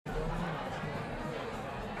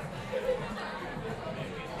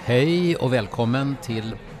Hej och välkommen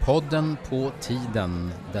till podden På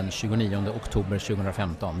tiden den 29 oktober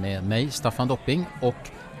 2015 med mig Staffan Dopping och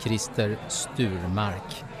Christer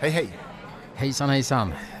Sturmark. Hej hej! Hejsan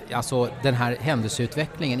hejsan! Alltså den här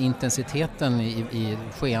händelseutvecklingen, intensiteten i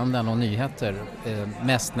skeenden och nyheter,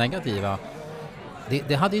 mest negativa,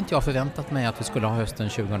 det hade inte jag förväntat mig att vi skulle ha hösten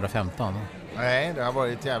 2015. Nej, det har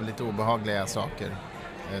varit jävligt obehagliga saker.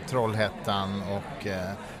 Trollhättan och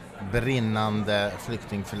brinnande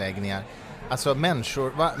flyktingförläggningar. Alltså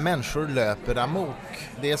människor löper amok.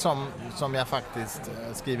 Det är som jag faktiskt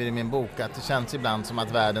skriver i min bok, att det känns ibland som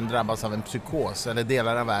att världen drabbas av en psykos, eller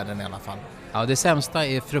delar av världen i alla fall. Ja, det sämsta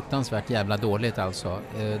är fruktansvärt jävla dåligt alltså.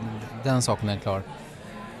 Den saken är klar.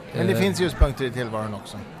 Men det finns ljuspunkter i tillvaron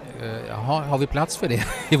också. Har vi plats för det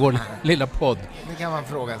i vår lilla podd? Det kan man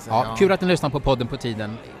fråga sig. Ja, kul att ni lyssnar på podden På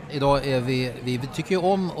tiden. Idag är vi tycker ju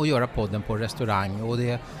om att göra podden på restaurang, och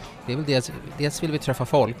det är väl dels vill vi träffa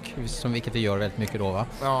folk, vilket vi gör väldigt mycket då, va?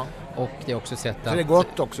 Ja. Och det är också sett att... Så det är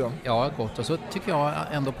gott också. Ja, gott. Och så tycker jag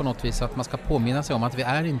ändå på något vis att man ska påminna sig om att vi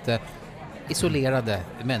är inte isolerade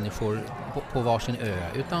människor på varsin ö,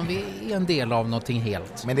 utan vi är en del av någonting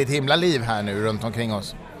helt. Men det är ett himla liv här nu runt omkring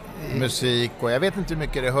oss. Musik, och jag vet inte hur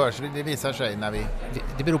mycket det hörs, det visar sig när vi...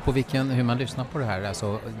 Det beror på hur man lyssnar på det här.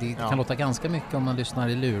 Alltså, det kan låta ganska mycket om man lyssnar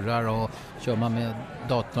i lurar, och kör man med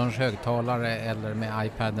datorns högtalare eller med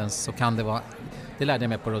iPadens, så kan det vara... Det lärde jag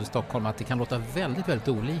mig på Radio Stockholm, att det kan låta väldigt, väldigt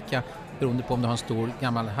olika beroende på om du har en stor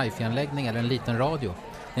gammal hi-fi-anläggning eller en liten radio.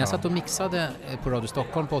 När jag satt och mixade på Radio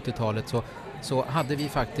Stockholm på 80-talet så hade vi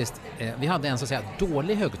faktiskt... vi hade en så att säga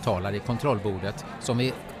dålig högtalare i kontrollbordet som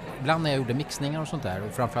vi... Ibland när jag gjorde mixningar och sånt där,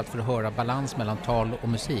 och framförallt för att höra balans mellan tal och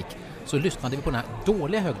musik, så lyssnade vi på den här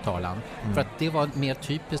dåliga högtalaren för att det var mer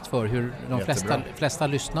typiskt för hur de flesta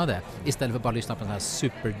lyssnade, istället för att bara lyssna på den här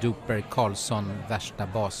superduper Carlson värsta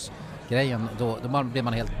basgrejen. Då blev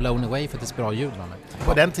man helt blown away för att det är bra ljud.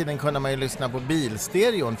 På den tiden kunde man ju lyssna på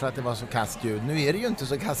bilstereon för att det var så kastljud. Nu är det ju inte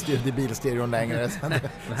så kastljud i bilstereon längre, så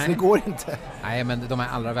det går inte. Nej, men de här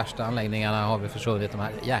allra värsta anläggningarna har vi försvunnit. De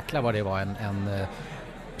här, jäklar vad det var en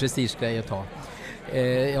prestigegrej att ta.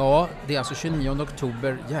 Ja, det är alltså 29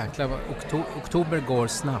 oktober. Jäklar, oktober går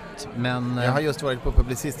snabbt. Men jag har just varit på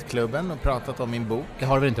Publicistklubben och pratat om min bok. Det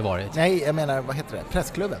har det väl inte varit? Nej, jag menar, vad heter det?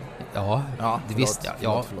 Pressklubben? Ja, det visste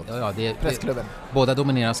jag. Ja, Pressklubben. Båda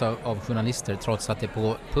domineras av journalister, trots att det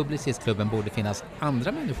på Publicistklubben borde finnas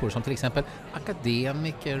andra människor, som till exempel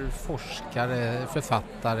akademiker, forskare,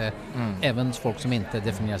 författare, även folk som inte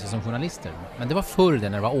definierar sig som journalister. Men det var förr när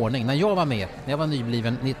det var ordning. När jag var med, när jag var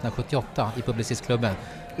nybliven 1978 i Publicistklubben.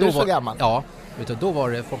 Du är så gammal? Ja, då var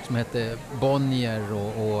det folk som hette Bonnier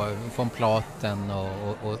och von Platen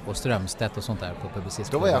och Strömstedt och sånt där på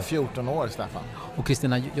Publicistklubben. Då var jag 14 år, Staffan. Och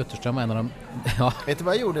Kristina Jutterström var en av dem. Ja. Vet du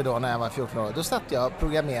vad jag gjorde då när jag var 14 år? Då satt jag och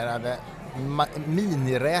programmerade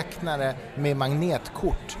miniräknare med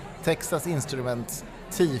magnetkort. Texas Instruments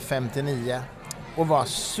 1059. Och var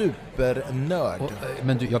supernörd.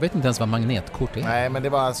 Men jag vet inte ens vad magnetkort är. Nej, men det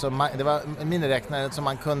var en miniräknare som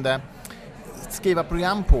man kunde skriva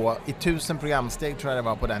program på i 1000 programsteg, tror jag det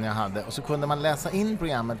var på den jag hade. Och så kunde man läsa in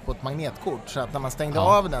programmet på ett magnetkort, så att när man stängde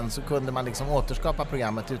av den så kunde man liksom återskapa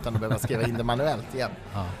programmet utan att behöva skriva in det manuellt igen.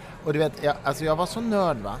 Ja. Och du vet, jag var så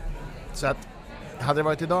nörd, va? Så att hade det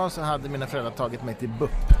varit idag så hade mina föräldrar tagit mig till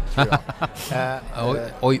BUP, tror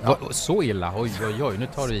jag. Så illa? Oj, nu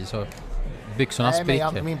tar du i så byxorna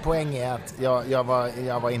spricker. Men min poäng är att jag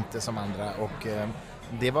var inte som andra, och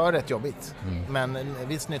det var rätt jobbigt. Men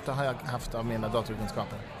viss nytta har jag haft av mina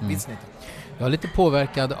datorkunskaper. Viss nytta. Jag är lite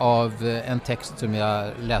påverkad av en text som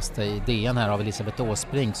jag läste i DN här av Elisabeth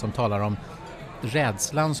Åsbrink, som talar om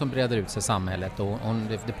rädslan som breder ut sig i samhället. Och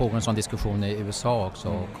det pågår en sån diskussion i USA också,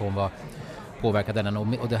 och hon var påverkad av den.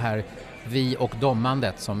 Och det här vi och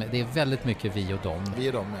domandet, det är väldigt mycket vi och dom. Vi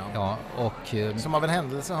och dom, ja. Och som av en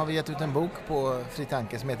händelse har vi gett ut en bok på Fri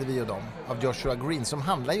Tanke som heter Vi och dom av Joshua Green, som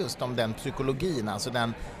handlar just om den psykologin, alltså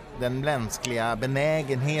den mänskliga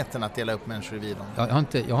benägenheten att dela upp människor i vi och dom.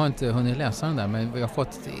 Jag har inte hunnit läsa den där, men jag har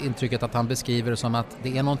fått intrycket att han beskriver det som att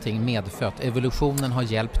det är någonting medfött. Evolutionen har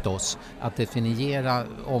hjälpt oss att definiera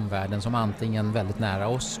omvärlden som antingen väldigt nära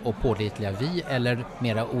oss och pålitliga vi, eller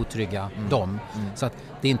mera otrygga dem. Så att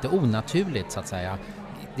det är inte onaturligt, så att säga.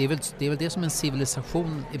 Det är väl det som en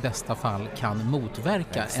civilisation i bästa fall kan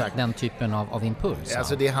motverka, den typen av impuls.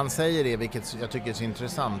 Alltså det han säger är, vilket jag tycker är så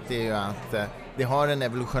intressant, det är ju att det har en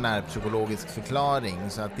evolutionär psykologisk förklaring,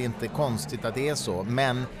 så att det är inte konstigt att det är så.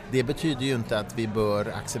 Men det betyder ju inte att vi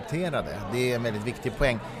bör acceptera det. Det är en väldigt viktig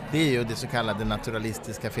poäng. Det är ju det så kallade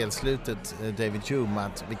naturalistiska felslutet, David Hume,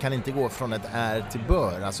 att vi kan inte gå från ett är till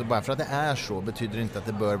bör. Alltså bara för att det är så betyder det inte att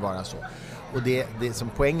det bör vara så. Och det som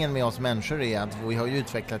poängen med oss människor är att vi har ju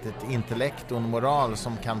utvecklat ett intellekt och en moral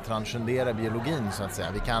som kan transcendera biologin, så att säga.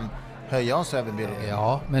 Vi kan höja oss över biologin.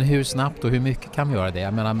 Ja, men hur snabbt och hur mycket kan vi göra det?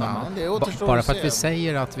 Jag menar, bara för att vi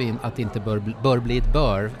säger att det inte bör bli ett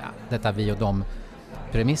bör, detta vi och dem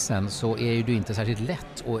premissen, så är ju det inte särskilt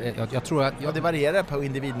lätt. Och jag tror att... det varierar på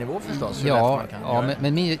individnivå förstås.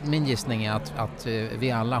 Men min gissning är att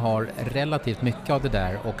vi alla har relativt mycket av det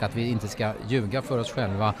där, och att vi inte ska ljuga för oss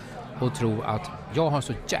själva och tro att jag har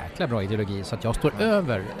så jäkla bra ideologi så att jag står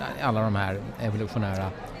över alla de här evolutionära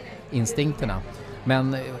instinkterna.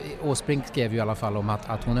 Men Åsbrink skrev ju i alla fall om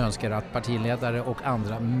att hon önskar att partiledare och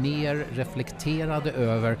andra mer reflekterade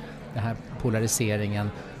över den här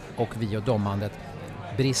polariseringen och vi och domandet.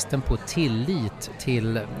 Bristen på tillit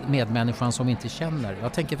till medmänniskan som inte känner.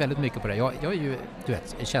 Jag tänker väldigt mycket på det. Jag är ju,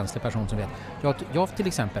 en känslig person som vet. Jag till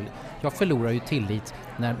exempel, jag förlorar ju tillit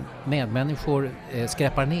när medmänniskor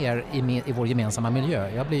skräpar ner i vår gemensamma miljö.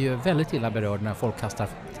 Jag blir ju väldigt illa berörd när folk kastar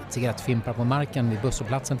cigarettfimpar på marken vid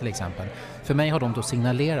busshållplatsen till exempel. För mig har de då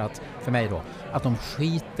signalerat, att de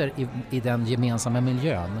skiter i den gemensamma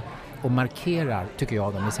miljön och markerar, tycker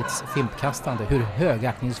jag, de i sitt fimpkastande hur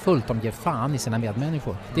högaktningsfullt de ger fan i sina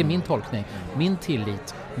medmänniskor. Det är min tolkning. Min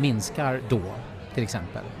tillit minskar då, till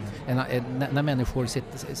exempel. När människor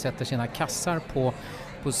sätter sina kassar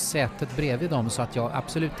på sätet bredvid dem, så att jag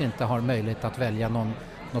absolut inte har möjlighet att välja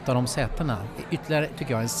något av de sätena. Ytterligare,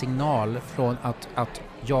 tycker jag, en signal från att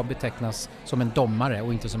jag betecknas som en domare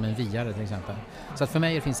och inte som en viare, till exempel. Så att för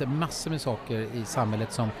mig finns det massor med saker i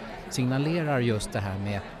samhället som signalerar just det här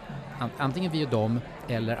med antingen vi och dem,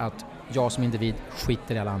 eller att jag som individ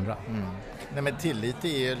skiter i alla andra. Nej, men tillit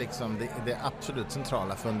är ju liksom det absolut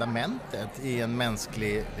centrala fundamentet i en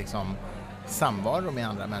mänsklig samvaro med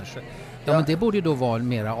andra människor. Ja, men det borde ju då vara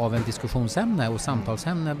mera av en diskussionsämne och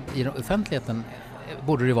samtalsämne i offentligheten,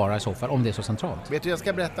 borde det vara i så fall, om det är så centralt. Vet du, jag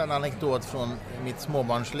ska berätta en anekdot från mitt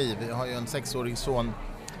småbarnsliv. Jag har ju en 6-årig son.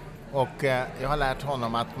 Och jag har lärt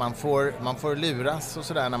honom att man får luras och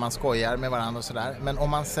sådär när man skojar med varandra och sådär. Men om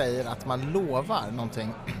man säger att man lovar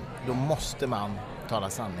någonting, då måste man tala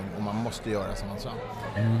sanning och man måste göra som man sa.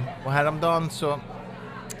 Och häromdagen så,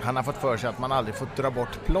 han har fått för sig att man aldrig får dra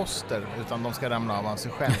bort plåster utan de ska ramla av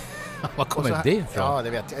sig själv. Vad kommer det ifrån? Ja, det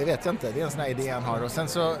vet jag inte. Det är en sån här idé han har. Och sen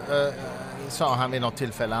så sa han vid något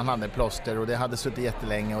tillfälle, han hade plåster och det hade suttit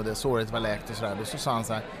jättelänge och det såret var läkt och sådär. Och så sa han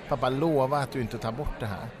så här: pappa, lova att du inte tar bort det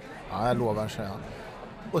här. Ja, jag lovar, så jag.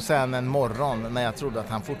 Och sen en morgon när jag trodde att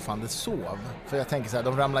han fortfarande sov, för jag tänker så här,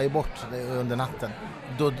 de ramlar ju bort under natten,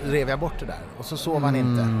 då rev jag bort det där och så sov han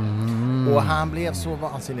inte. Och han blev så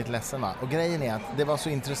vansinnigt ledsen, va? Och grejen är att det var så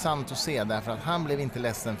intressant att se, därför att han blev inte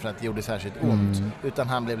ledsen för att det gjorde särskilt ont, utan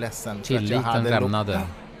han blev ledsen för att jag hade rämnade.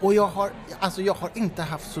 Och jag har inte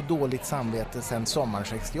haft så dåligt samvete sedan sommar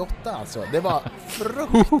 68, alltså. Det var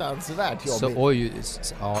fruktansvärt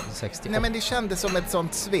jobbigt. 68. Nej, men det kändes som ett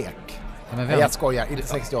sånt svek. Ja, men jag skojar, inte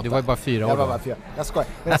 68. Du var ju bara 4 år. Jag var bara 4. Jag skojar.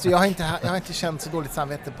 Men alltså, jag har inte känt så dåligt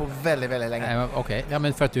samvete på väldigt, väldigt länge. Nej, okej. Ja,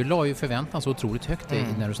 men för att du la ju förväntan så otroligt högt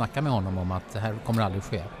när du snackade med honom om att det här kommer aldrig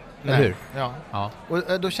ske. Eller hur? Ja.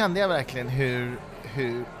 Och då kände jag verkligen hur...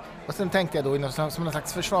 Och sen tänkte jag då som en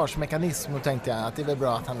slags försvarsmekanism, och tänkte jag att det är väl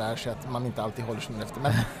bra att han lär sig att man inte alltid håller sig efter.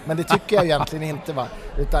 Men det tycker jag egentligen inte, va?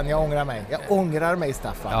 Utan jag ångrar mig. Jag ångrar mig,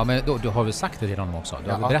 Staffan. Ja, men du har väl sagt det till honom också?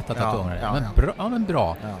 Du har väl berättat att du ångrar dig? Men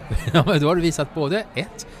bra. Ja. Men då har du visat både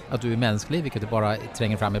 1, att du är mänsklig, vilket du bara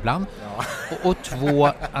tränger fram ibland. Ja. Och 2,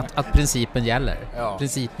 att principen gäller. Ja.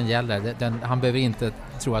 Principen gäller. Han behöver inte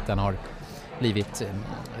tro att den har blivit,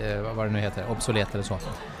 vad det nu heter, obsolet eller så.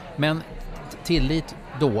 Men tillit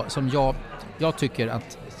då, som jag tycker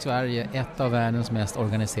att Sverige är ett av världens mest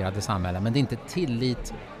organiserade samhällen, men det är inte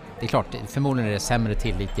tillit. Det är klart, förmodligen är det sämre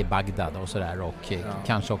tillit i Bagdad och sådär, och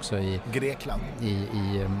kanske också i Grekland,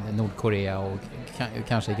 i Nordkorea och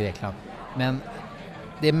kanske i Grekland. Men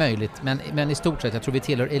det är möjligt, men i stort sett, jag tror vi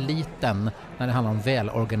tillhör eliten när det handlar om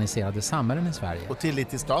välorganiserade samhällen i Sverige. Och tillit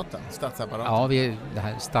till staten, statsapparaten. Ja, det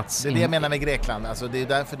är det jag menar med Grekland. Alltså, det är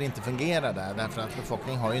därför det inte fungerar där. Därför att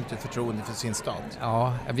befolkningen har ju inte förtroende för sin stat.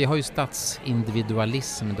 Ja, vi har ju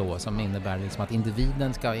statsindividualism då, som innebär liksom att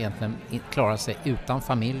individen ska egentligen klara sig utan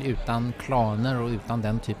familj, utan klaner och utan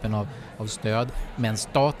den typen av stöd. Men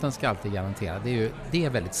staten ska alltid garantera. Det är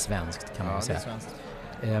väldigt svenskt, kan man säga.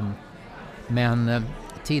 Det är svenskt. Men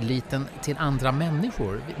tilliten till andra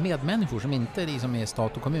människor, medmänniskor som inte liksom är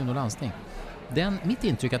stat och kommun och landsting, Mitt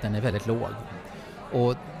intryck är att den är väldigt låg.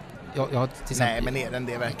 Och jag till exempel, nej, men är den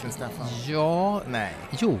det verkligen, Staffan? Ja. Nej.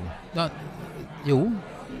 Jo.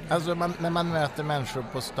 Alltså när man möter människor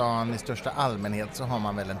på stan i största allmänhet så har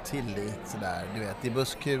man väl en tillit sådär, du vet, i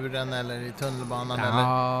busskuren eller i tunnelbanan eller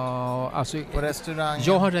alltså, på restaurangen.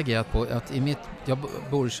 Jag har reagerat på att jag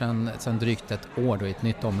bor sedan drygt ett år då i ett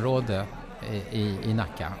nytt område i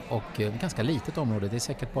Nacka, och ganska litet område, det är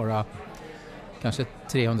säkert bara kanske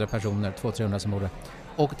 300 personer, 200-300 som bor där.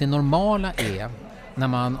 Och det normala är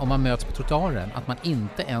om man möts på trottoaren att man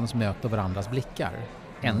inte ens möter varandras blickar.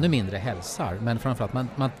 Ännu mindre hälsar, men framförallt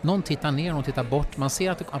någon tittar ner, någon tittar bort, man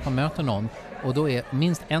ser att man möter någon, och då är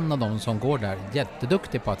minst en av dem som går där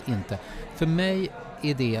jätteduktig på att inte. För mig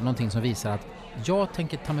är det någonting som visar att jag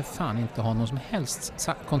tänker ta mig fan inte ha någon som helst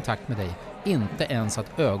kontakt med dig, inte ens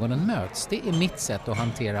att ögonen möts. Det är mitt sätt att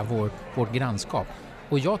hantera vårt grannskap.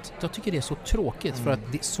 Och jag tycker det är så tråkigt, för att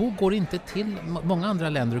så går det inte till. Många andra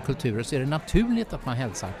länder och kulturer så är det naturligt att man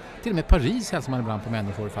hälsar. Till och med Paris hälsar man ibland på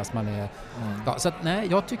människor fast man är... Ja, så att, nej,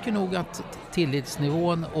 jag tycker nog att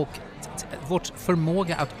tillitsnivån och vårt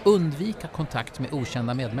förmåga att undvika kontakt med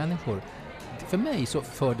okända medmänniskor, för mig så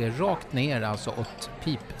för det rakt ner alltså åt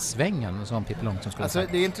pipsvängen, som Pippi Långstrump skulle säga.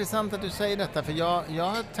 Det är intressant att du säger detta, för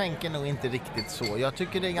jag tänker nog inte riktigt så. Jag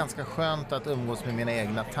tycker det är ganska skönt att umgås med mina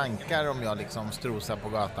egna tankar om jag liksom strosar på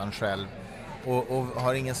gatan själv och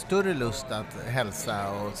har ingen större lust att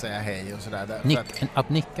hälsa och säga hej och sådär. Att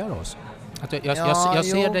nicka oss. Jag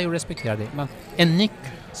ser dig och respekterar dig, men en nick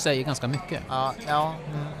säger ganska mycket.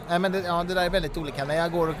 Nej, men det där är väldigt olika. När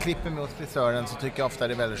jag går och klipper mig åt frisören så tycker jag ofta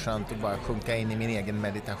det är väldigt skönt att bara sjunka in i min egen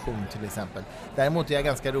meditation till exempel. Däremot är jag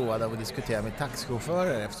ganska road av att diskutera med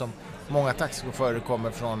taxichaufförer, eftersom många taxichaufförer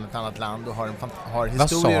kommer från ett annat land och har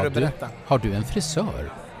historier att berätta. Har du en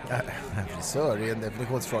frisör? En frisör är en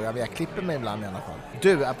definitionsfråga, men jag klipper mig ibland i alla fall.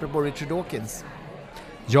 Du, apropå Richard Dawkins.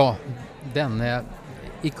 Ja, den är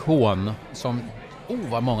ikon som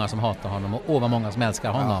vad många som hatar honom och vad många som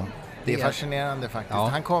älskar honom. Ja, det är fascinerande faktiskt. Ja.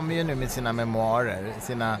 Han kommer ju nu med sina memoarer,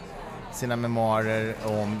 sina memoarer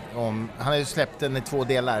om han har ju släppt den i 2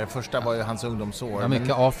 delar. Första var ju hans ungdomsår. Ja,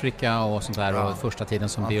 mycket Afrika och sånt där, och första tiden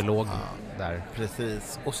som biolog där.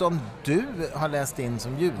 Precis. Och som du har läst in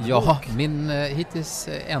som ljudbok. Ja, min hittills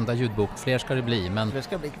enda ljudbok. Fler ska det bli. Men det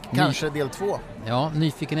ska bli kanske del 2. Ja,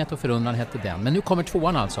 Nyfikenhet och förundran hette den. Men nu kommer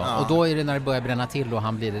 2:an alltså. Ja. Och då är det när det börjar bränna till och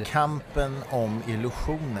han blir... Kampen om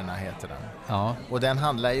illusionerna heter den. Ja. Och den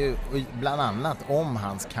handlar ju bland annat om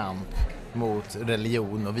hans kamp mot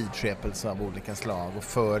religion och vidskepelse av olika slag och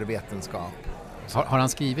för vetenskap. Har han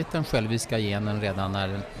skrivit den själviska genen redan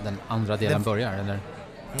när den andra delen börjar? Eller?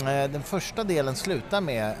 Den första delen slutar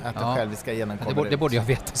med att den själviska genen kommer ut. Det borde jag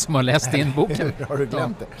veta som har läst in boken. Har du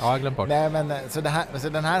glömt det? Ja, jag har glömt bort. Nej, men, så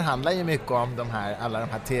den här handlar ju mycket om alla de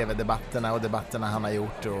här tv-debatterna och debatterna han har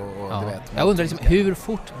gjort. Och du vet, jag undrar liksom, hur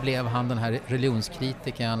fort blev han den här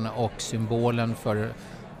religionskritiken och symbolen för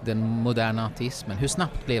den moderna ateismen? Hur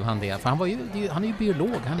snabbt blev han det? För han är ju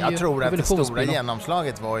biolog. Jag tror att det stora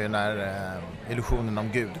genomslaget var ju när Illusionen om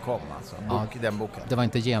Gud kom. Alltså, den boken. Det var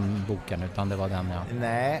inte genboken utan det var den, ja.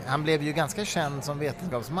 Nej, han blev ju ganska känd som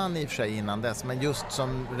vetenskapsman i och för sig innan dess. Men just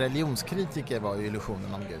som religionskritiker var ju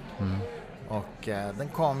Illusionen om Gud. Mm. Och den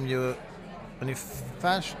kom ju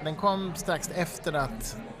den kom strax efter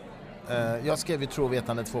att jag skrev ju Tro och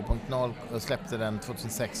vetande 2.0 och släppte den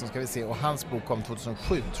 2006, så ska vi se, och hans bok kom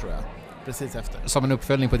 2007 tror jag, precis efter. Som en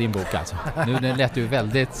uppföljning på din bok alltså. Nu lät du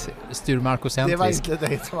väldigt styrmarkocentrisk. Det var inte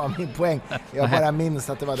det som var min poäng. Jag bara minns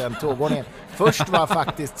att det var den tågordningen. Först var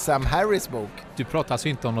faktiskt Sam Harris bok. Du pratar alltså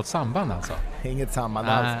inte om något samband alltså? Inget samband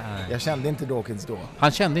alls. Jag kände inte Dawkins då.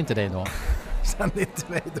 Han kände inte dig då? Kände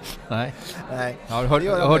inte mig då. Nej. Ja,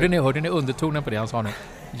 hörde ni undertonen på det han sa nu?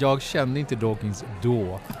 Jag kände inte Dawkins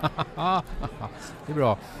då. Det är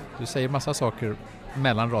bra. Du säger massa saker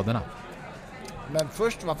mellan raderna. Men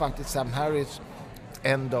först var faktiskt Sam Harris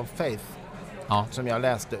End of Faith som jag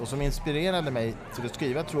läste och som inspirerade mig till att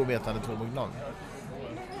skriva Tro och vetande 2.0.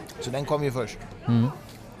 Så den kom ju först.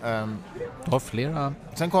 Det var flera.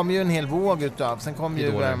 Sen kom ju en hel våg utav. Sen kom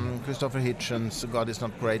ju Christopher Hitchens God is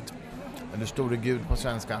not great. Eller Store Gud på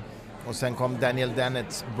svenska. Och sen kom Daniel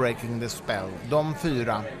Dennett's Breaking the Spell. De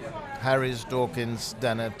 4, Harris, Dawkins,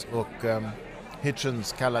 Dennett och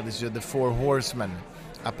Hitchens, kallades ju The Four Horsemen.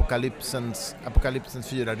 Apokalypsens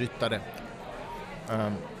 4 ryttare.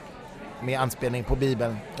 Med anspelning på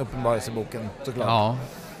Bibeln, Uppenbarelseboken såklart. Ja,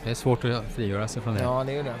 det är svårt att frigöra sig från det. Ja,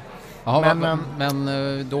 det är det. Ja,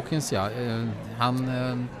 men Dawkins,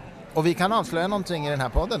 han... Och vi kan avslöja någonting i den här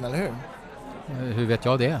podden, eller hur? Hur vet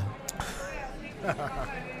jag det?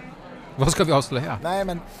 Vad ska vi avslöja? Nej,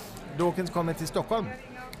 men Dawkins kommer till Stockholm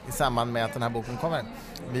i samband med att den här boken kommer.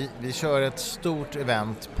 Vi kör ett stort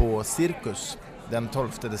event på Cirkus den 12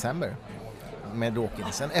 december med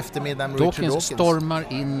Dawkins. En eftermiddag med Richard Dawkins. Stormar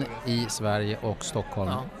in i Sverige och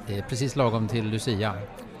Stockholm. Precis lagom till Lucia.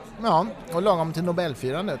 Ja, och lagom till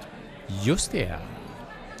Nobelfirandet. Just det.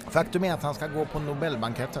 Faktum är att han ska gå på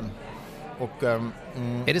Nobelbanketten. Och,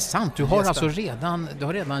 är det sant? Du har alltså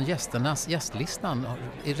redan gästlistan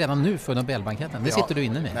redan nu för Nobelbanketten. Det sitter du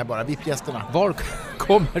inne med. Nej, bara VIP-gästerna. Var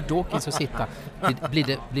kommer Dawkins att sitta?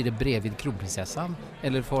 Blir det bredvid kronprinsessan?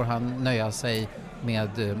 Eller får han nöja sig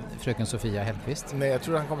med fröken Sofia Hellqvist? Nej, jag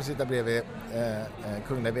tror han kommer sitta bredvid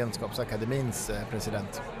Kungliga Vetenskapsakademins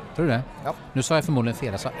president. Tror du det? Ja. Nu sa jag förmodligen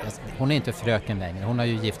fel. Hon är inte fröken längre. Hon har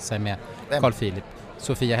ju gift sig med Carl Philip.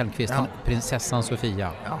 Sofia Hellqvist, prinsessan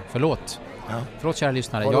Sofia. Ja. Förlåt, kära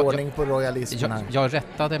lyssnare. Ordning på royalismen här. Jag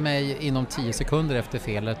rättade mig inom 10 sekunder efter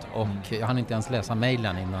felet och jag hann inte ens läsa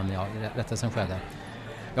mejlen innan rättelsen skedde.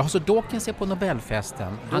 Ja, så Dawkins är på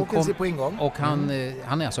Nobelfesten. Dawkins är på ingång. Och han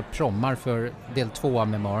är alltså prommar för del 2 av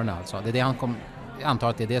memoarerna. Alltså. Det är det han jag antar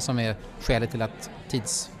att det är det som är skälet till att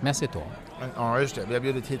tidsmässigt då. Ja, just det. Vi har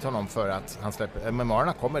bjudit hit honom för att han släpper.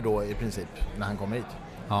 Memoarerna kommer då i princip när han kommer hit.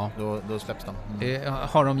 Ja. Då släpps de.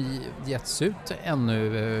 Har de getts ut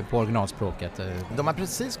ännu på originalspråket? De har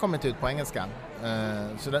precis kommit ut på engelska.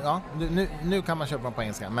 Så nu kan man köpa dem på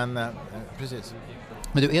engelska, men precis.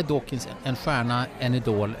 Men du, är Dawkins en stjärna, en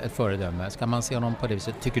idol, ett föredöme? Ska man se honom på det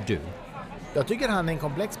viset, tycker du? Jag tycker han är en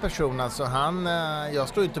komplex person. Alltså jag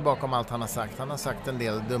står inte bakom allt han har sagt. Han har sagt en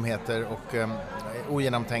del dumheter och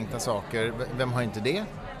ogenomtänkta saker. Vem har inte det?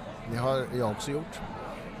 Det har jag också gjort.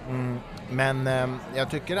 Men jag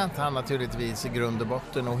tycker att han naturligtvis i grund och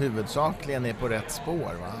botten och huvudsakligen är på rätt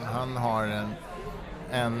spår. Va? Han har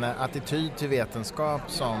en attityd till vetenskap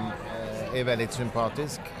som är väldigt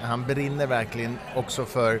sympatisk. Han brinner verkligen också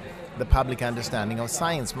för the public understanding of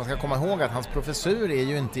science. Man ska komma ihåg att hans professur är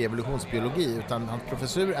ju inte i evolutionsbiologi, utan hans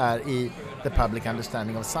professur är i the public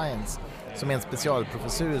understanding of science, som är en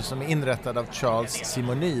specialprofessur som är inrättad av Charles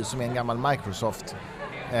Simonyi, som är en gammal Microsoft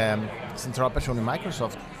central person i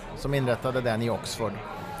Microsoft, som inrättade den i Oxford.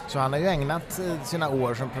 Så han har ju ägnat sina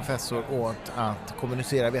år som professor åt att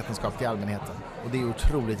kommunicera vetenskap till allmänheten. Och det är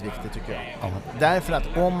otroligt viktigt, tycker jag. Därför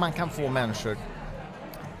att om man kan få människor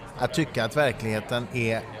att tycka att verkligheten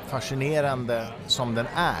är fascinerande som den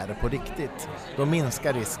är på riktigt, då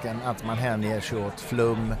minskar risken att man hänger sig åt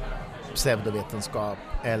flum, pseudovetenskap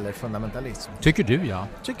eller fundamentalism. Tycker du, ja?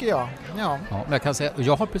 Tycker jag, ja. Men jag kan säga,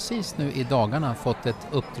 jag har precis nu i dagarna fått ett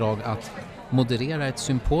uppdrag att moderera ett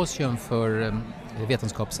symposium för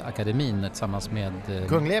Vetenskapsakademin tillsammans med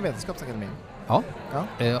Kungliga Vetenskapsakademin. Ja.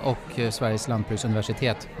 Och Sveriges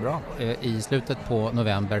lantbruksuniversitet. Bra. I slutet på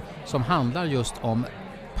november, som handlar just om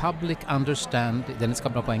public understanding, den ska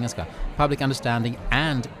bra på engelska, public understanding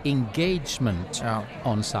and engagement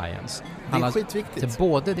on science. Det är skitviktigt. Det är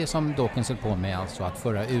både det som Dawkins höll på med, alltså att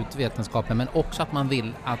föra ut vetenskapen, men också att man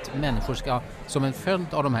vill att människor ska, som en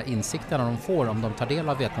följd av de här insikterna de får om de tar del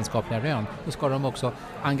av vetenskapliga rön, då ska de också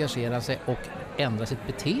engagera sig och ändra sitt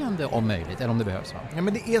beteende om möjligt, eller om det behövs. Va? Ja,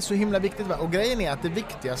 men det är så himla viktigt. Va? Och grejen är att det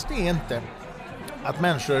viktigaste är inte att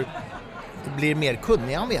människor blir mer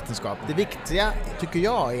kunniga om vetenskap. Det viktiga, tycker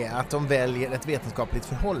jag, är att de väljer ett vetenskapligt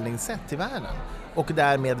förhållningssätt till världen och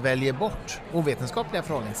därmed väljer bort ovetenskapliga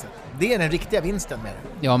förhållningssätt. Det är den riktiga vinsten med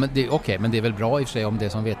det. Ja, men men det är väl bra i och för sig om det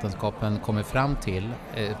som vetenskapen kommer fram till,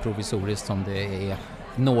 provisoriskt som det är,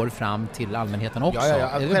 når fram till allmänheten också. Ja,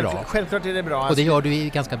 är det bra? Självklart är det bra. Och det gör du i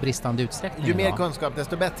ganska bristande utsträckning. Ju mer kunskap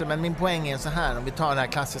desto bättre, men min poäng är så här, om vi tar det här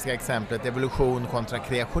klassiska exemplet evolution kontra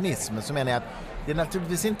kreationism, så menar jag att det är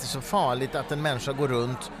naturligtvis inte så farligt att en människa går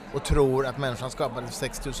runt och tror att människan skapades för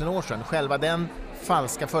 6000 år sedan. Själva den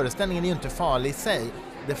falska föreställningen är ju inte farlig i sig.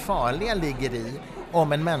 Det farliga ligger i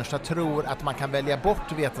om en människa tror att man kan välja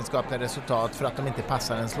bort vetenskapliga resultat för att de inte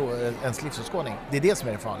passar ens livsåskådning. Det är det som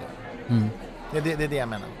är det farliga. Det är det jag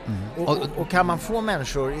menar. Och kan man få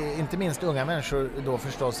människor, inte minst unga människor då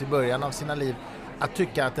förstås i början av sina liv, att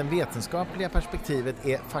tycka att det vetenskapliga perspektivet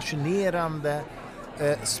är fascinerande,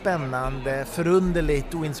 spännande,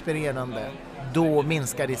 förunderligt och inspirerande, då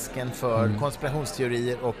minskar risken för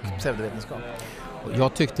konspirationsteorier och pseudovetenskap.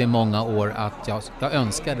 Jag tyckte i många år att jag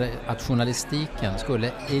önskade att journalistiken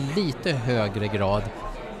skulle i lite högre grad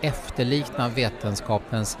efterlikna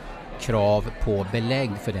vetenskapens krav på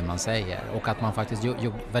belägg för det man säger, och att man faktiskt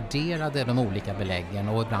värderade de olika beläggen,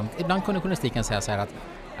 och ibland kunde journalistiken säga så här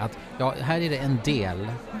att här är det en del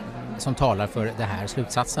som talar för det här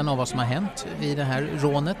slutsatsen av vad som har hänt vid det här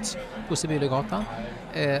rånet på Sibyllegatan.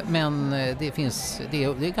 Men det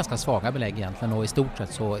är ganska svaga belägg egentligen, och i stort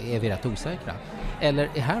sett så är vi rätt osäkra. Eller i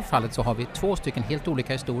det här fallet så har vi 2 stycken helt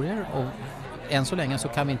olika historier, och än så länge så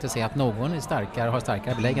kan vi inte se att någon har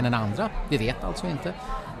starkare belägg än den andra. Vi vet alltså inte.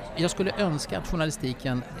 Jag skulle önska att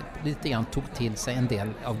journalistiken lite grann tog till sig en del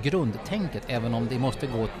av grundtänket, även om det måste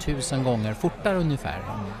gå 1000 gånger fortare ungefär.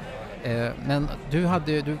 Men du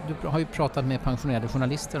har ju pratat med pensionerade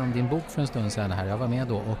journalister om din bok för en stund sedan här. Jag var med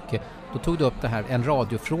då, och då tog du upp det här, en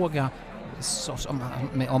radiofråga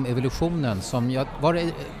om evolutionen. Var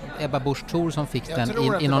det Ebba Busch Thor som fick den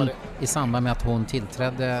i samband med att hon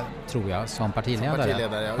tillträdde, tror jag, som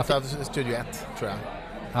partiledare? Ja. Utav Studio 1, tror jag.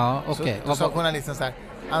 Ja, okej. Så sa journalisten så här: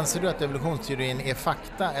 anser du att evolutionsteorin är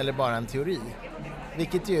fakta eller bara en teori?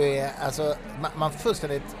 Vilket ju är, alltså,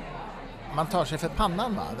 man tar sig för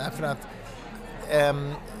pannan, va? Därför att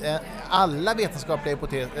alla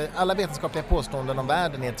vetenskapliga påståenden om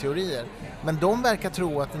världen är teorier, men de verkar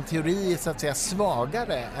tro att en teori är så att säga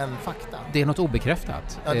svagare än fakta. Det är något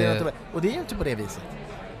obekräftat. Ja, och det är ju inte på det viset.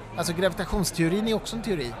 Alltså gravitationsteorin är också en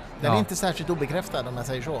teori. Den är inte särskilt obekräftad, om jag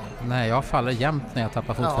säger så. Nej, jag faller jämt när jag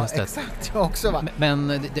tappar fotfästet. Ja, exakt. Jag också, va?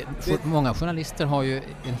 Men många journalister har ju en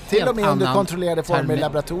helt till och med annan... under kontrollerade former i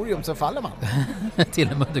laboratorium så faller man.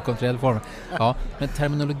 Till och med under kontrollerade former. Ja, men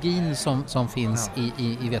terminologin som finns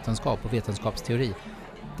i vetenskap och vetenskapsteori,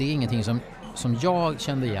 det är ingenting som jag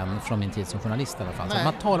kände igen från min tid som journalist i alla fall. Så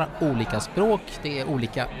man talar olika språk, det är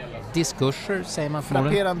olika diskurser, säger man.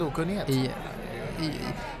 Frapperande okunnighet.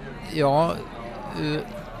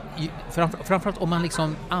 Framförallt om man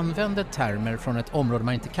liksom använder termer från ett område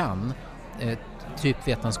man inte kan, typ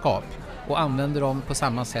vetenskap, och använder dem på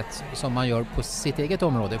samma sätt som man gör på sitt eget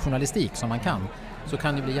område, journalistik, som man kan, så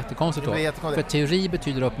kan det bli jättekonstigt då. För teori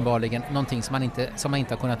betyder uppenbarligen någonting som man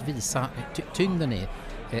inte har kunnat visa tyngden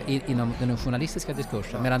inom den journalistiska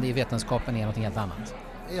diskursen, medan det i vetenskapen är någonting helt annat.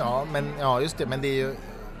 Just det, men det är ju,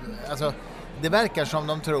 alltså, det verkar som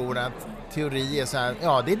de tror att teori är så här,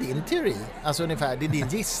 det är din teori. Alltså ungefär, det är din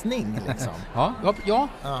gissning liksom. Ja.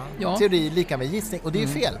 Teori lika med gissning, och det är ju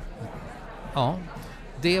fel. Ja,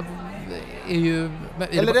 det är ju...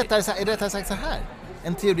 Eller rättare sagt så här.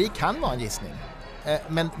 En teori kan vara en gissning.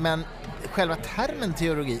 Men själva termen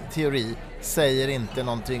teori säger inte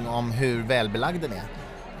någonting om hur välbelagd den är.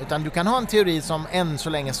 Utan du kan ha en teori som än så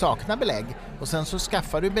länge saknar belägg, och sen så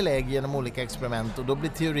skaffar du belägg genom olika experiment, och då blir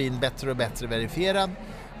teorin bättre och bättre verifierad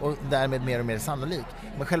och därmed mer och mer sannolik.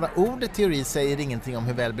 Men själva ordet teori säger ingenting om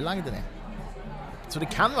hur välbelagd den är. Så det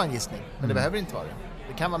kan vara en gissning, men det behöver inte vara det.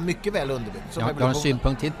 Det kan vara mycket väl underbyggt. Jag har en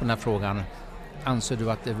synpunkt till på den här frågan. Anser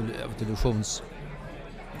du att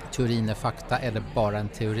evolutionsteorin är fakta eller bara en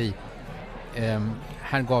teori?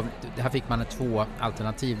 Här fick man 2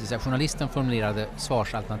 alternativ. Det vill säga, journalisten formulerade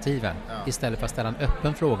svarsalternativen istället för att ställa en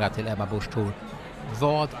öppen fråga till Ebba Busch Thor.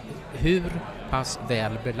 Hur pass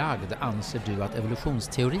väl belagd anser du att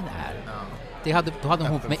evolutionsteorin är? Då hade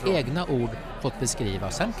hon med egna ord fått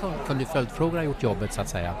beskriva. Sen kunde följdfrågor ha gjort jobbet, så att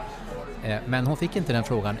säga. Men hon fick inte den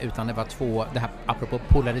frågan, utan det var det här, apropå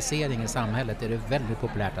polarisering i samhället, är det väldigt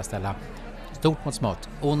populärt att ställa stort mot smått,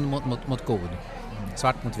 ond mot god,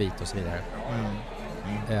 svart mot vit och så vidare.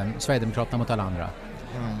 Sverigedemokraterna mot alla andra.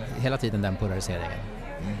 Hela tiden den polariseringen.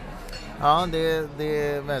 Ja, det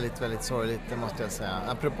är väldigt, väldigt sorgligt, det måste jag säga.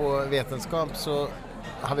 Apropå vetenskap så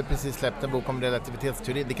har vi precis släppt en bok om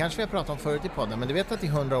relativitetsteori. Det kanske vi har pratat om förut i podden, men du vet att det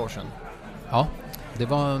är 100 år sedan. Ja, det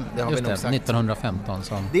var just det, 1915.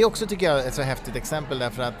 Det är också, tycker jag, ett så häftigt exempel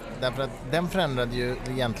därför att den förändrade ju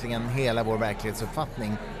egentligen hela vår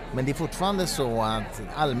verklighetsuppfattning. Men det är fortfarande så att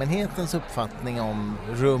allmänhetens uppfattning om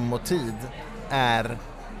rum och tid är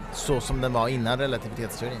så som den var innan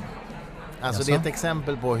relativitetsteorin. Alltså det är ett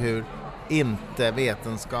exempel på hur inte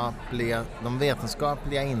de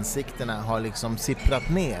vetenskapliga insikterna har liksom sipprat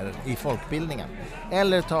ner i folkbildningen.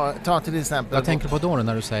 Eller ta till exempel... Jag tänker på då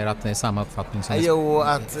när du säger att det är samma uppfattning som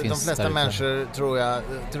att de flesta människor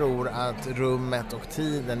tror att rummet och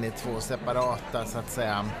tiden är 2 separata, så att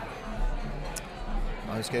säga...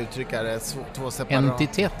 hur ska jag uttrycka det? 2 separata...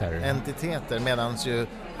 Entiteter, medan ju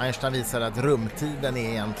Einstein visar att rummet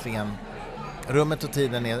och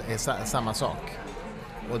tiden är samma sak.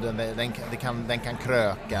 Och den kan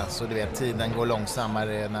krökas, och du vet, tiden går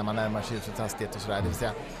långsammare när man närmar sig ljusets hastighet och sådär. Det vill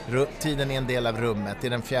säga, tiden är en del av rummet, det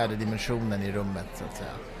är den 4:e dimensionen i rummet, så att säga.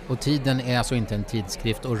 Och tiden är alltså inte en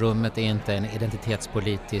tidskrift, och rummet är inte en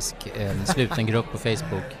identitetspolitisk sluten grupp på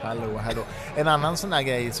Facebook. Hallå. En annan sån här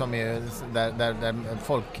grej som är där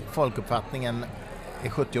folkuppfattningen är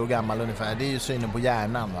 70 år gammal ungefär, det är ju synen på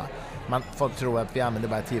hjärnan, va? folk tror att vi använder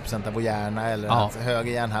bara 10% av vår hjärna eller att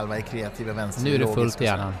höger hjärnhalva är kreativ och vänster nu är det fullt i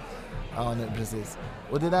hjärnan. Ja, nu precis.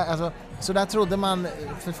 Och det där, alltså, så där trodde man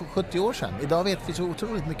för 70 år sedan. Idag vet vi så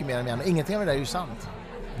otroligt mycket mer om hjärnan. Ingenting av det där är ju sant.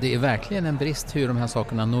 Det är verkligen en brist hur de här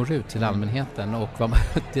sakerna når ut till allmänheten och vad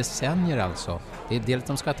decennier alltså. Det är det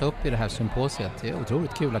de ska ta upp i det här symposiet. Det är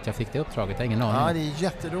otroligt kul att jag fick det uppdraget, jag har ingen aning. Ja, det är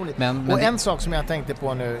jätteroligt. Men en sak som jag tänkte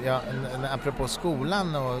på nu, apropå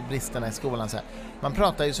skolan och bristerna i skolan, så här, man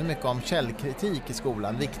pratar ju så mycket om källkritik i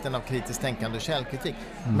skolan, vikten av kritiskt tänkande och källkritik.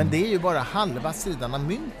 Men det är ju bara halva sidan av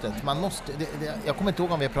myntet. Man måste, jag kommer inte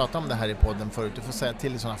ihåg om vi har pratat om det här i podden förut, du får säga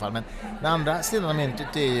till i sådana fall. Men den andra sidan av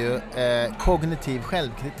myntet är ju kognitiv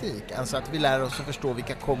självkritik. Alltså att vi lär oss att förstå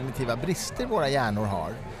vilka kognitiva brister våra hjärnor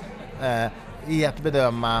har. I att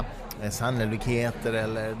bedöma sannolikheter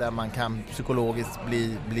eller där man kan psykologiskt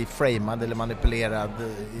bli framad eller manipulerad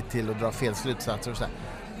till att dra fel slutsatser och så här.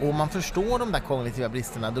 Och om man förstår de där kognitiva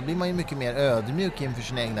bristerna, då blir man ju mycket mer ödmjuk inför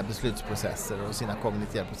sina egna beslutsprocesser och sina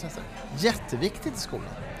kognitiva processer. Jätteviktigt i skolan.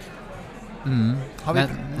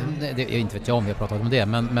 Det är inte vet jag om vi har pratat om det,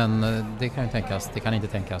 men det kan ju tänkas, det kan inte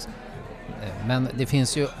tänkas. Men det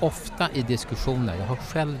finns ju ofta i diskussioner, jag har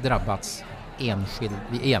själv drabbats i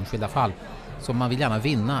enskilda fall, så man vill gärna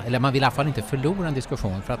vinna, eller man vill i alla fall inte förlora en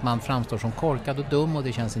diskussion för att man framstår som korkad och dum och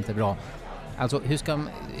det känns inte bra. Alltså,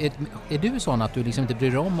 är du sån att du liksom inte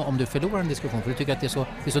bryr dig om du förlorar en diskussion för du tycker att det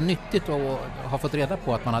är så nyttigt att ha fått reda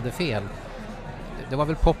på att man hade fel? Det var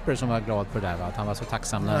väl Popper som var glad på det där, va? Att han var så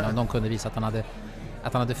tacksam när de kunde visa att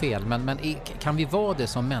han hade fel. Men kan vi vara det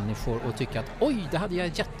som människor och tycka att oj, det hade jag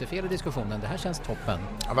jättefel i diskussionen, det här känns toppen?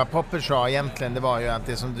 Ja, vad Popper sa egentligen, det var ju att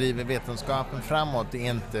det som driver vetenskapen framåt är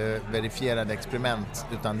inte verifierade experiment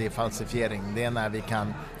utan det är falsifiering. Det är när vi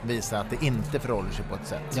kan visa att det inte förhåller sig på ett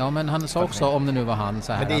sätt. Ja, men han sa också, om det nu var han,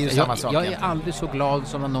 så här, men det är ju samma sak jag är aldrig så glad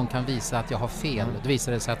som när någon kan visa att jag har fel. Då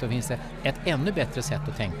visar det sig att det finns ett ännu bättre sätt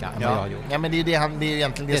att tänka än vad jag har gjort. Ja, men det är ju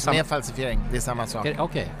egentligen det som är falsifiering. Det är samma sak.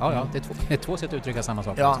 Okej, det är två sätt att uttrycka samma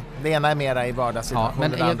sak. Ja, det ena är mera i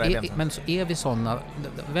vardagssituationen. Ja, men så är vi sådana,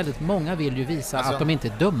 väldigt många vill ju visa att de inte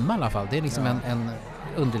är dumma i alla fall. Det är liksom en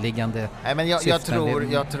underliggande. Nej, men jag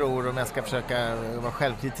tror om jag ska försöka vara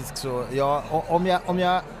självkritisk så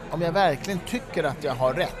om jag verkligen tycker att jag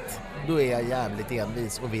har rätt, då är jag jävligt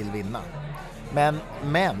envis och vill vinna. Men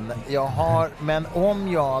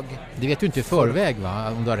om jag... Det vet du inte i förväg, va?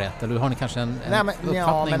 Om du har rätt, eller har ni kanske en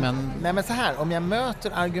uppfattning? Nej, men så här, om jag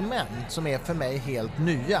möter argument som är för mig helt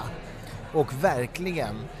nya och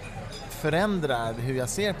verkligen förändrar hur jag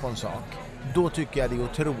ser på en sak, då tycker jag det är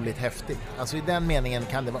otroligt häftigt. Alltså i den meningen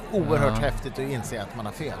kan det vara oerhört häftigt att inse att man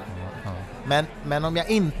har fel. Men om jag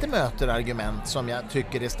inte möter argument som jag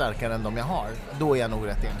tycker är starkare än de jag har, då är jag nog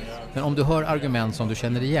rätt enig. Men om du hör argument som du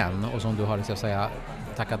känner igen och som du har så att säga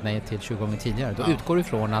tackat nej till 20 gånger tidigare, då utgår du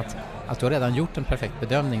ifrån att du har redan gjort en perfekt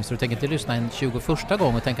bedömning, så du tänker inte lyssna en 21:a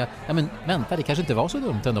gång och tänka, ja men vänta, det kanske inte var så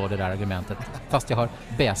dumt ändå det där argumentet, fast jag har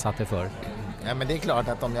bäsat det för. Ja, men det är klart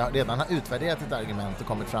att om jag redan har utvärderat ett argument och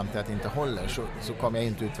kommit fram till att det inte håller, så kommer jag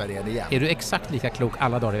inte utvärdera det igen. Är du exakt lika klok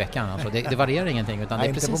alla dagar i veckan? Alltså, det varierar ingenting, utan det är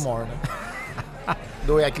inte precis... på morgonen.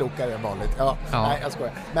 Då är jag klokare än vanligt. Ja. Nej, jag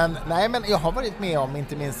skojar. Men jag har varit med om,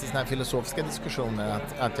 inte minst i såna här filosofiska diskussioner,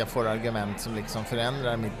 att jag får argument som liksom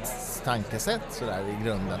förändrar mitt tankesätt så där i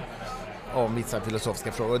grunden om vissa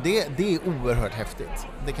filosofiska frågor. Och det är oerhört häftigt.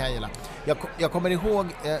 Det kan jag gilla. Jag kommer ihåg,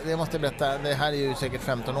 det måste jag berätta, det här är ju säkert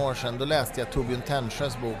 15 år sedan, då läste jag Torbjörn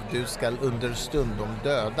Tännsjös bok Du skall understundom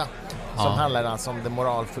döda, som handlar alltså om den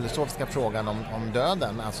moralfilosofiska frågan om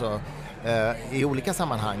döden, alltså i olika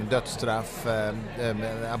sammanhang, dödsstraff,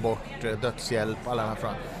 abort, dödshjälp, alla de här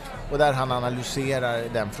frågorna. Och där han analyserar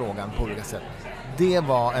den frågan på olika sätt. Det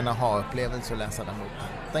var en aha-upplevelse att läsa den boken.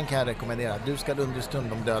 Den kan jag rekommendera. Du ska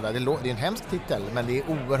understundom döda. Det är en hemsk titel, men det är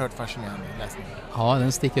oerhört fascinerande läsning. Ja,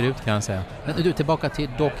 den sticker ut kan jag säga. Men du, tillbaka till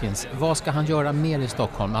Dawkins. Vad ska han göra mer i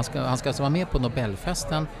Stockholm? Han ska alltså vara med på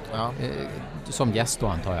Nobelfesten som gäst då,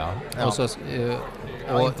 antar jag. Ja. Och så,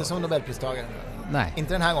 inte som Nobelpristagare. Nej.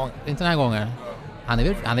 Inte den här gången. Inte den här gången. Han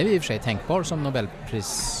är i och för sig tänkbar som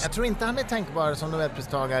Nobelpris... Jag tror inte han är tänkbar som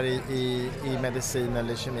Nobelpristagare i medicin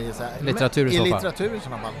eller kemi. Så här. Litteratur i så fall. I litteratur i så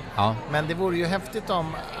fall. Ja. Men det vore ju häftigt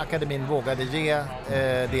om akademin vågade ge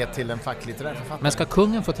det till en facklitterär författare. Men ska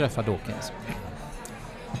kungen få träffa Dawkins?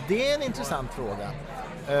 Det är en intressant fråga.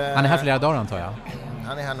 Han är här flera dagar, antar jag.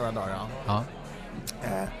 Han är här några dagar, ja.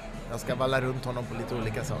 Jag ska valla runt honom på lite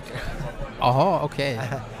olika saker. Jaha, okej.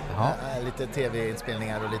 Lite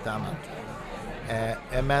tv-inspelningar och lite annat.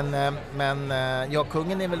 Men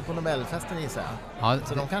kungen är väl på Nobelfesten gissar jag. Ja,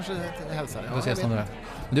 så de kanske hälsar.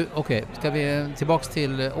 Okej, ska vi tillbaks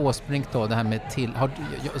till Åsbrink då, det här med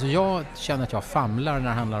alltså jag känner att jag famlar när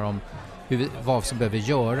det handlar om vad som behöver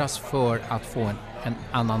göras för att få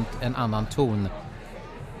en annan ton.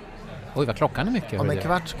 Oj, vad klockan är mycket. Om en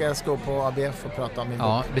kvart ska jag stå på ABF och prata om min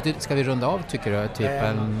bok. Ska vi runda av tycker du?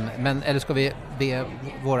 Eller ska vi be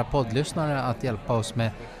våra poddlyssnare att hjälpa oss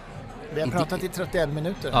med... Vi har pratat i 31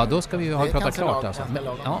 minuter. Ja, då ska vi ju ha pratat klart. Alltså.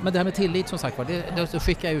 Men det här med tillit som sagt var, det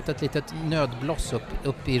skickar jag ut ett litet nödbloss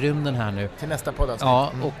upp i rymden här nu. Till nästa poddavsnitt.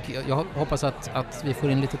 Ja, och jag hoppas att vi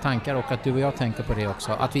får in lite tankar och att du och jag tänker på det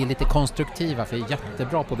också. Att vi är lite konstruktiva, för vi är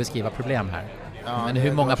jättebra på att beskriva problem här. Ja, men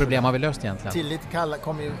hur många problem har vi löst egentligen? Tillit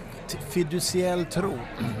kommer ju fiduciell tro.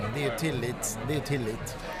 Det är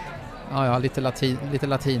tillit. Ja, lite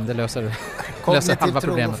latin, det löser halva problemet.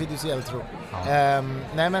 Tro och fiduciell tro. Ja.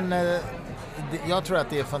 Jag tror att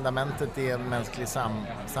det är fundamentet i en mänsklig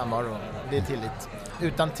samvaro. Det är tillit.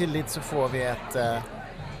 Utan tillit så får vi ett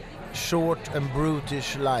short and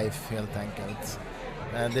brutish life helt enkelt.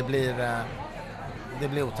 Det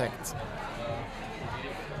blir otäckt.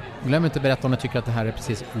 Glöm inte att berätta om du tycker att det här är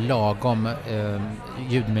precis lagom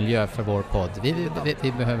ljudmiljö för vår podd.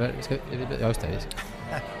 Vi behöver... just det.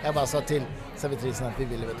 Jag bara sa till servitrisen att vi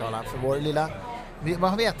ville betala för vår lilla... Vad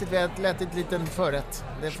har vi ätit? Vi har ätit en liten förrätt.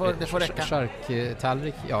 Det får räcka.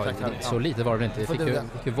 Charktallrik? Ja, så lite var det inte. Vi fick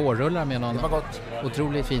ju vårrullar med någon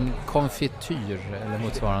otroligt fin konfityr eller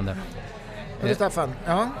motsvarande. Men Staffan,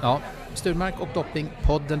 ja. Sturmark och Dopping,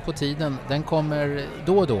 podden på tiden, den kommer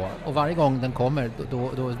då och då. Och varje gång den kommer,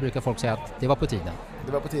 då brukar folk säga att det var på tiden.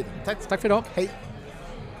 Det var på tiden. Tack för idag. Hej.